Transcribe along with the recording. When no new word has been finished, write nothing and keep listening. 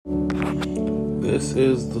This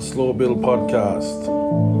is the Slow Build Podcast.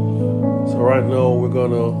 So right now we're going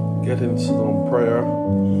to get into some prayer.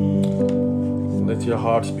 Let your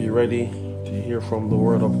hearts be ready to hear from the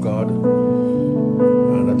Word of God,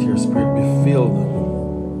 and that your spirit be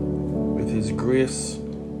filled with His grace,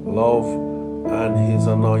 love, and His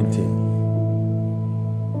anointing.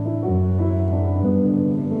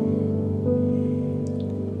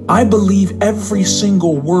 I believe every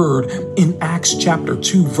single word in Acts chapter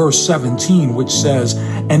 2, verse 17, which says,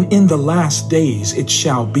 "And in the last days it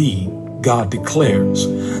shall be," God declares,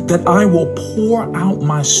 "that I will pour out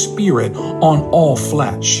my spirit on all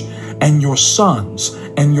flesh, and your sons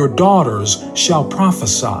and your daughters shall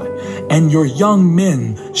prophesy, and your young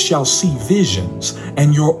men shall see visions,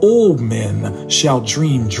 and your old men shall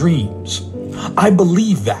dream dreams." I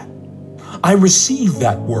believe that. I receive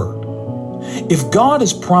that word. If God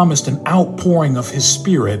has promised an outpouring of His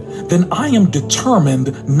Spirit, then I am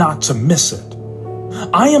determined not to miss it.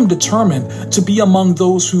 I am determined to be among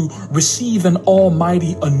those who receive an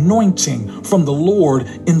almighty anointing from the Lord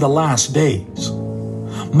in the last days.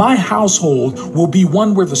 My household will be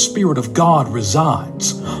one where the Spirit of God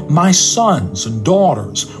resides. My sons and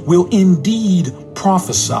daughters will indeed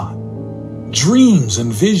prophesy. Dreams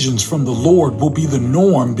and visions from the Lord will be the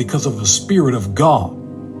norm because of the Spirit of God.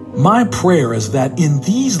 My prayer is that in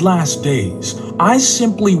these last days, I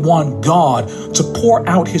simply want God to pour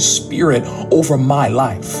out His Spirit over my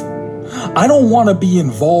life. I don't want to be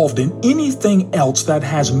involved in anything else that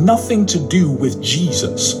has nothing to do with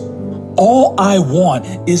Jesus. All I want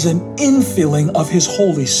is an infilling of His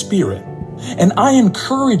Holy Spirit. And I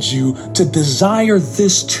encourage you to desire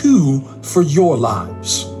this too for your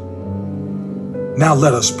lives. Now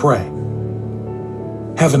let us pray.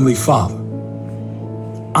 Heavenly Father,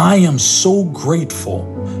 I am so grateful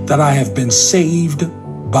that I have been saved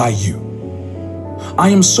by you. I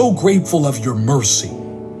am so grateful of your mercy.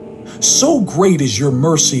 So great is your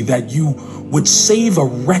mercy that you would save a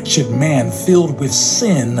wretched man filled with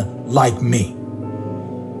sin like me.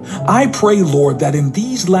 I pray, Lord, that in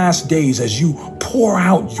these last days, as you pour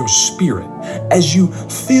out your Spirit, as you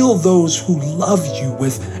fill those who love you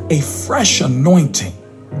with a fresh anointing,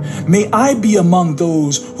 may I be among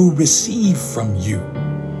those who receive from you.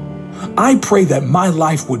 I pray that my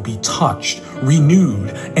life would be touched, renewed,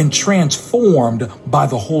 and transformed by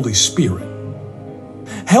the Holy Spirit.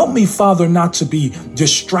 Help me, Father, not to be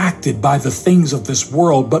distracted by the things of this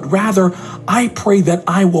world, but rather I pray that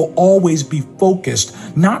I will always be focused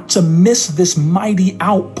not to miss this mighty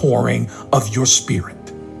outpouring of your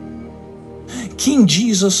Spirit. King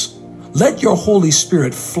Jesus, let your Holy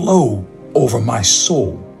Spirit flow over my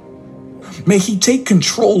soul. May He take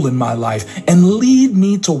control in my life and lead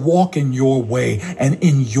me to walk in your way and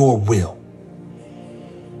in your will.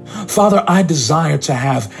 Father, I desire to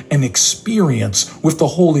have an experience with the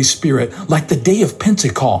Holy Spirit like the day of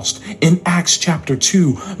Pentecost in Acts chapter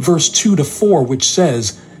 2, verse 2-4, which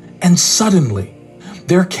says, "And suddenly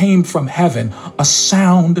there came from heaven a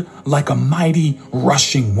sound like a mighty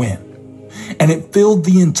rushing wind, and it filled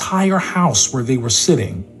the entire house where they were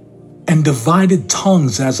sitting. And divided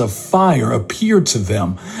tongues as of fire appeared to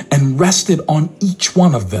them and rested on each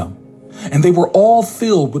one of them. And they were all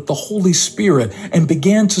filled with the Holy Spirit and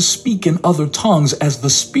began to speak in other tongues as the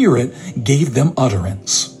Spirit gave them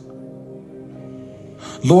utterance."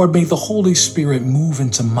 Lord, may the Holy Spirit move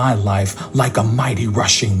into my life like a mighty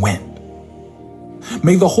rushing wind.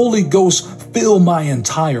 May the Holy Ghost fill my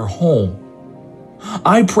entire home.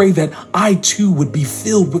 I pray that I too would be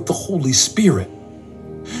filled with the Holy Spirit.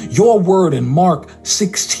 Your word in Mark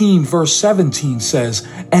 16, verse 17 says,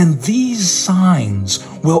 "And these signs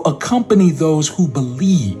will accompany those who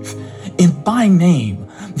believe. In my name,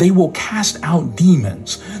 they will cast out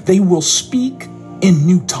demons. They will speak in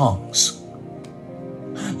new tongues."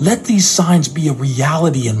 Let these signs be a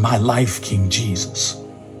reality in my life, King Jesus.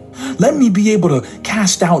 Let me be able to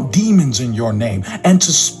cast out demons in your name and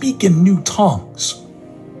to speak in new tongues.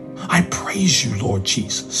 I praise you, Lord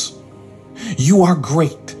Jesus. You are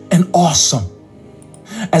great and awesome.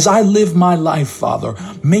 As I live my life, Father,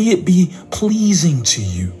 may it be pleasing to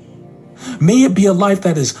you. May it be a life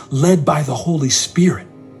that is led by the Holy Spirit.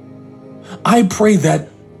 I pray that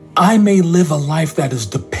I may live a life that is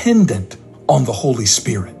dependent on the Holy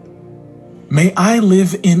Spirit. May I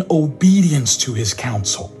live in obedience to His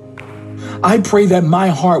counsel. I pray that my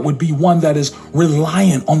heart would be one that is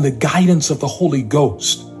reliant on the guidance of the Holy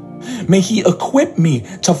Ghost. May He equip me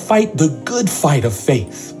to fight the good fight of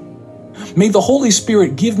faith. May the Holy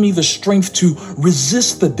Spirit give me the strength to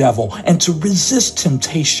resist the devil and to resist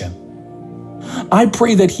temptation. I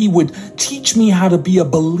pray that He would teach me how to be a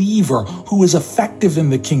believer who is effective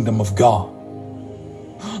in the kingdom of God.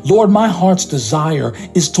 Lord, my heart's desire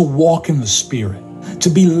is to walk in the Spirit, to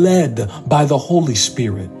be led by the Holy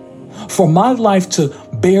Spirit, for my life to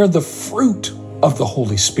bear the fruit of the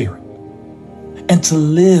Holy Spirit, and to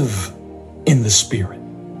live in the Spirit.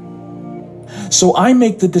 So I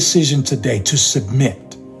make the decision today to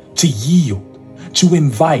submit, to yield, to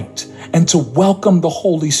invite, and to welcome the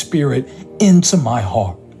Holy Spirit into my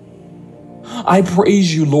heart. I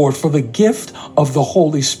praise you, Lord, for the gift of the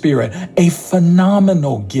Holy Spirit, a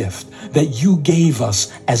phenomenal gift that you gave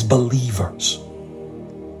us as believers.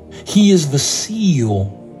 He is the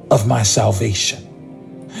seal of my salvation.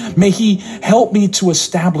 May he help me to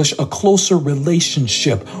establish a closer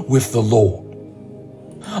relationship with the Lord.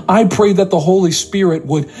 I pray that the Holy Spirit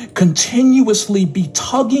would continuously be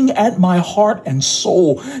tugging at my heart and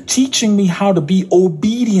soul, teaching me how to be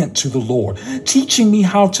obedient to the Lord, teaching me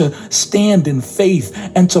how to stand in faith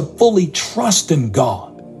and to fully trust in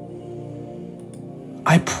God.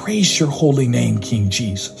 I praise your holy name, King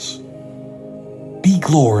Jesus. Be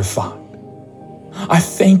glorified. I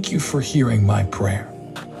thank you for hearing my prayer.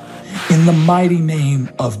 In the mighty name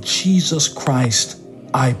of Jesus Christ,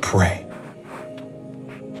 I pray.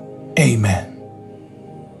 Amen.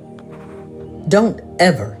 Don't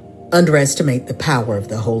ever underestimate the power of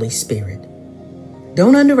the Holy Spirit.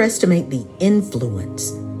 Don't underestimate the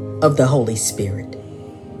influence of the Holy Spirit.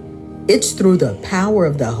 It's through the power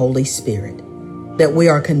of the Holy Spirit that we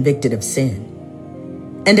are convicted of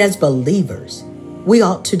sin. And as believers, we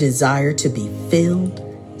ought to desire to be filled,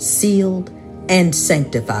 sealed, and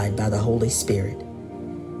sanctified by the Holy Spirit.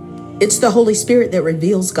 It's the Holy Spirit that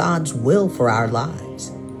reveals God's will for our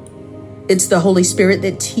lives. It's the Holy Spirit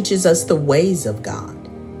that teaches us the ways of God,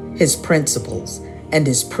 His principles, and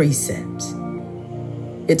His precepts.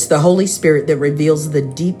 It's the Holy Spirit that reveals the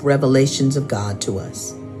deep revelations of God to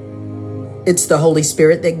us. It's the Holy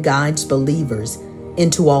Spirit that guides believers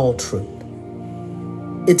into all truth.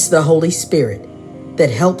 It's the Holy Spirit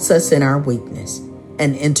that helps us in our weakness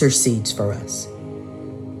and intercedes for us.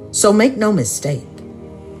 So make no mistake,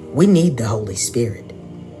 we need the Holy Spirit.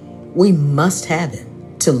 We must have Him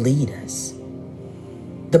to lead us.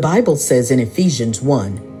 The Bible says in Ephesians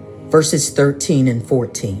 1, verses 13 and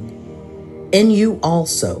 14, "In you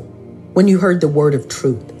also, when you heard the word of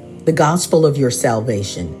truth, the gospel of your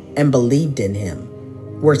salvation, and believed in Him,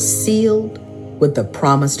 were sealed with the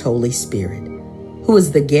promised Holy Spirit, who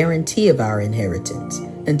is the guarantee of our inheritance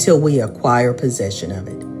until we acquire possession of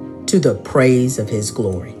it, to the praise of His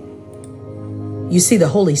glory." You see, the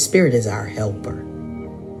Holy Spirit is our helper.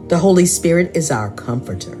 The Holy Spirit is our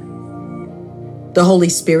comforter. The Holy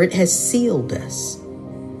Spirit has sealed us.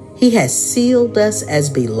 He has sealed us as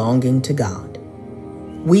belonging to God.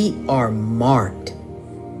 We are marked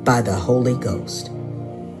by the Holy Ghost.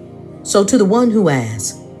 So to the one who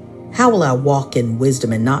asks, how will I walk in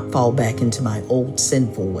wisdom and not fall back into my old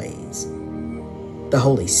sinful ways? The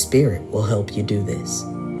Holy Spirit will help you do this.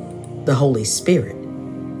 The Holy Spirit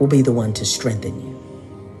will be the one to strengthen you.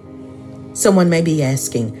 Someone may be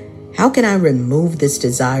asking, how can I remove this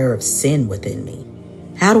desire of sin within me?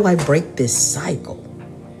 How do I break this cycle?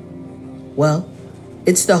 Well,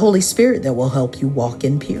 it's the Holy Spirit that will help you walk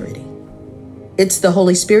in purity. It's the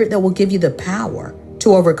Holy Spirit that will give you the power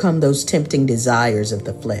to overcome those tempting desires of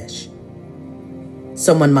the flesh.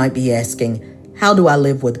 Someone might be asking, how do I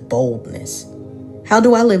live with boldness? How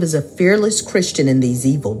do I live as a fearless Christian in these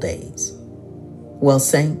evil days? Well,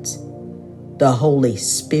 saints, the Holy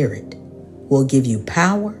Spirit will give you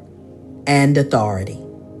power and authority.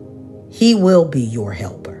 He will be your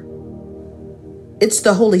helper. It's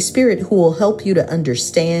the Holy Spirit who will help you to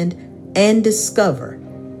understand and discover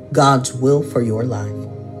God's will for your life.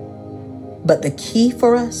 But the key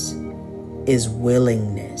for us is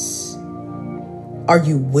willingness. Are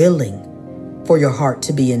you willing for your heart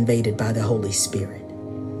to be invaded by the Holy Spirit?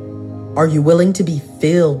 Are you willing to be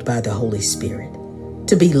filled by the Holy Spirit,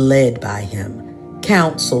 to be led by Him,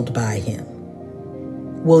 counseled by Him?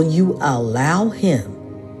 Will you allow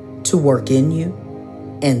Him to work in you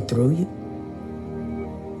and through you?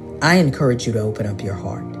 I encourage you to open up your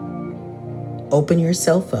heart. Open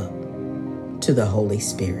yourself up to the Holy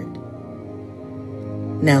Spirit.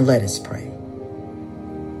 Now let us pray.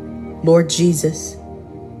 Lord Jesus,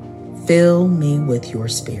 fill me with your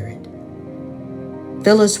Spirit.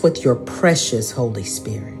 Fill us with your precious Holy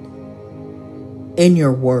Spirit. In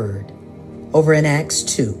your word, over in Acts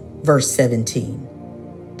 2, verse 17,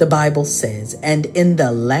 the Bible says, "And in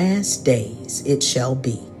the last days it shall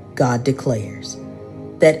be, God declares,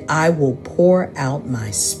 that I will pour out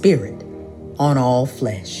my Spirit on all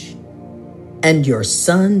flesh. And your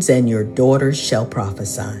sons and your daughters shall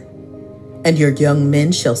prophesy, and your young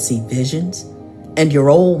men shall see visions, and your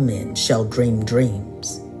old men shall dream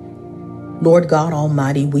dreams. Lord God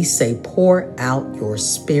Almighty, we say, pour out your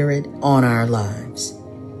Spirit on our lives.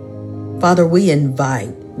 Father, we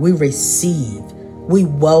invite, we receive, we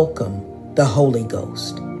welcome the Holy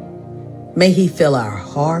Ghost. May he fill our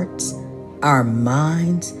hearts, our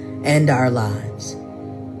minds, and our lives.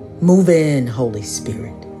 Move in, Holy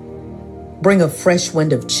Spirit. Bring a fresh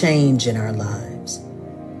wind of change in our lives.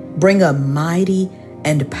 Bring a mighty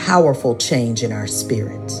and powerful change in our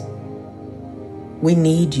spirits. We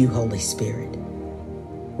need you, Holy Spirit.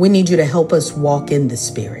 We need you to help us walk in the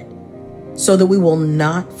Spirit so that we will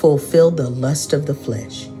not fulfill the lust of the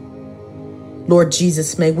flesh. Lord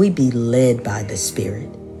Jesus, may we be led by the Spirit.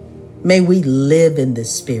 May we live in the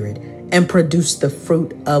Spirit and produce the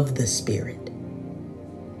fruit of the Spirit.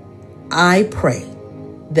 I pray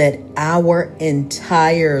that our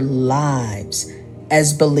entire lives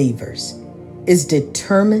as believers is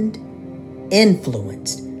determined,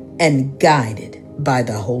 influenced, and guided by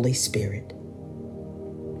the Holy Spirit.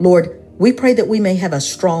 Lord, we pray that we may have a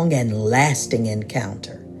strong and lasting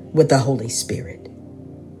encounter with the Holy Spirit.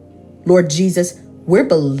 Lord Jesus, we're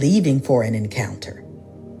believing for an encounter.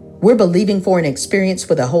 We're believing for an experience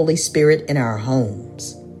with the Holy Spirit in our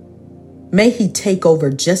homes. May he take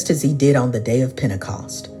over just as he did on the day of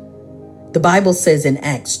Pentecost. The Bible says in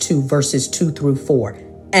Acts 2, verses 2 through 4,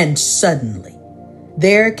 and suddenly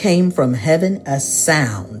there came from heaven a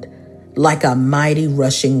sound like a mighty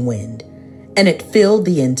rushing wind, and it filled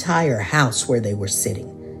the entire house where they were sitting.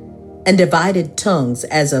 And divided tongues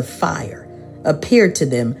as of fire appeared to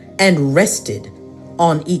them and rested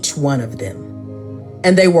on each one of them.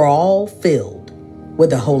 And they were all filled with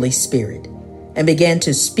the Holy Spirit and began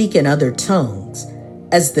to speak in other tongues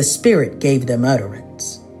as the Spirit gave them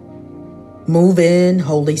utterance. Move in,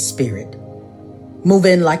 Holy Spirit. Move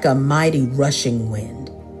in like a mighty rushing wind.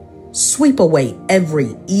 Sweep away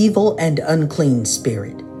every evil and unclean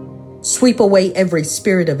spirit. Sweep away every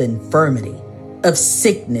spirit of infirmity, of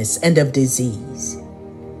sickness, and of disease.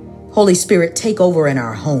 Holy Spirit, take over in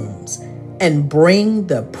our homes and bring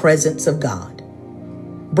the presence of God.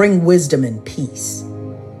 Bring wisdom and peace.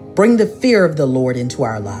 Bring the fear of the Lord into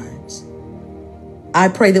our lives. I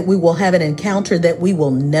pray that we will have an encounter that we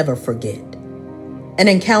will never forget. An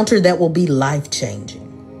encounter that will be life-changing.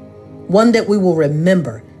 One that we will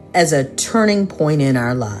remember as a turning point in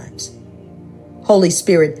our lives. Holy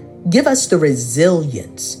Spirit, give us the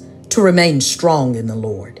resilience to remain strong in the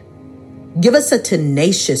Lord. Give us a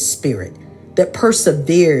tenacious spirit that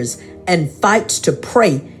perseveres and fights to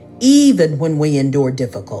pray even when we endure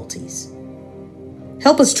difficulties.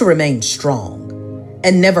 Help us to remain strong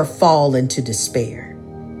and never fall into despair.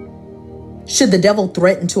 Should the devil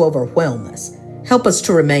threaten to overwhelm us, help us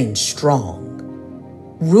to remain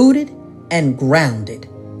strong, rooted and grounded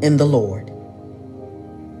in the Lord.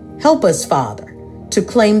 Help us, Father, to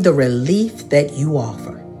claim the relief that you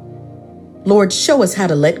offer. Lord, show us how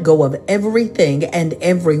to let go of everything and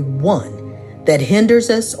everyone that hinders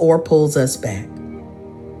us or pulls us back.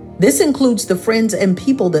 This includes the friends and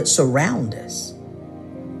people that surround us.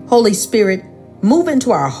 Holy Spirit, move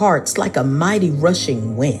into our hearts like a mighty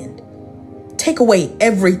rushing wind. Take away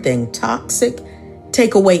everything toxic.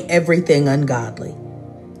 Take away everything ungodly.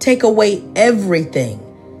 Take away everything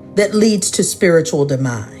that leads to spiritual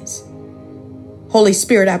demise. Holy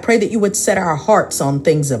Spirit, I pray that you would set our hearts on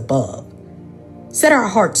things above. Set our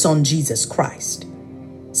hearts on Jesus Christ.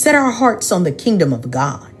 Set our hearts on the kingdom of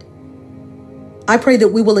God. I pray that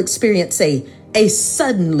we will experience a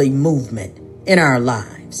suddenly movement in our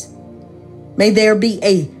lives. May there be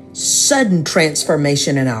a sudden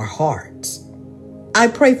transformation in our hearts. I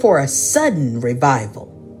pray for a sudden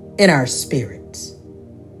revival in our spirits.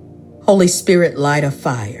 Holy Spirit, light a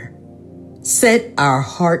fire. Set our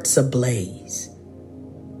hearts ablaze.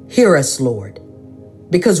 Hear us, Lord,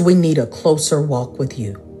 because we need a closer walk with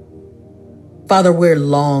you. Father, we're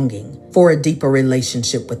longing for a deeper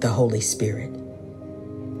relationship with the Holy Spirit.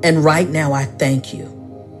 And right now, I thank you.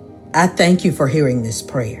 I thank you for hearing this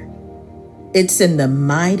prayer. It's in the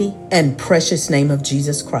mighty and precious name of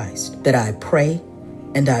Jesus Christ that I pray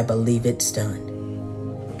and I believe it's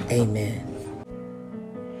done. Amen.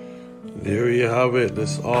 There you have it,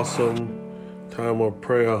 this awesome time of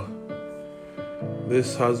prayer.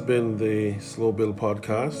 This has been the Slow Build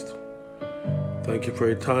Podcast. Thank you for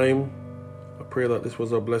your time. I pray that this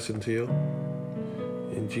was a blessing to you.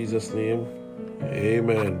 In Jesus' name,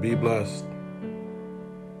 amen. Be blessed.